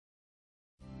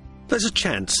There's a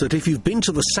chance that if you've been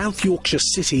to the South Yorkshire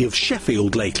city of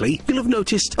Sheffield lately, you'll have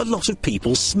noticed a lot of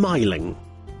people smiling.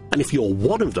 And if you're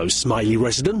one of those smiley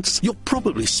residents, you're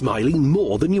probably smiling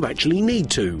more than you actually need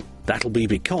to. That'll be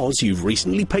because you've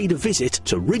recently paid a visit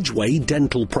to Ridgeway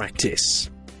dental practice.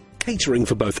 Catering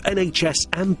for both NHS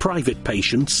and private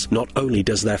patients, not only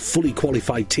does their fully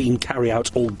qualified team carry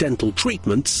out all dental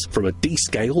treatments, from a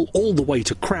D-scale all the way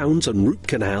to crowns and root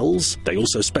canals, they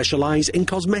also specialise in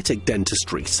cosmetic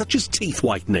dentistry, such as teeth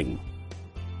whitening.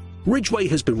 Ridgeway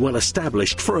has been well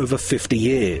established for over 50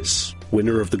 years.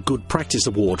 Winner of the Good Practice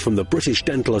Award from the British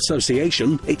Dental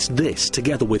Association, it's this,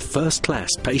 together with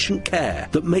first-class patient care,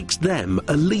 that makes them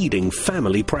a leading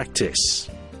family practice.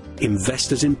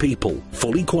 Investors in people,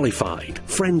 fully qualified,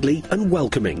 friendly and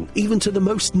welcoming, even to the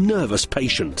most nervous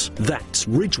patient. That's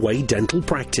Ridgeway Dental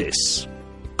Practice.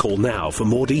 Call now for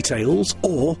more details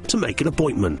or to make an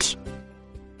appointment.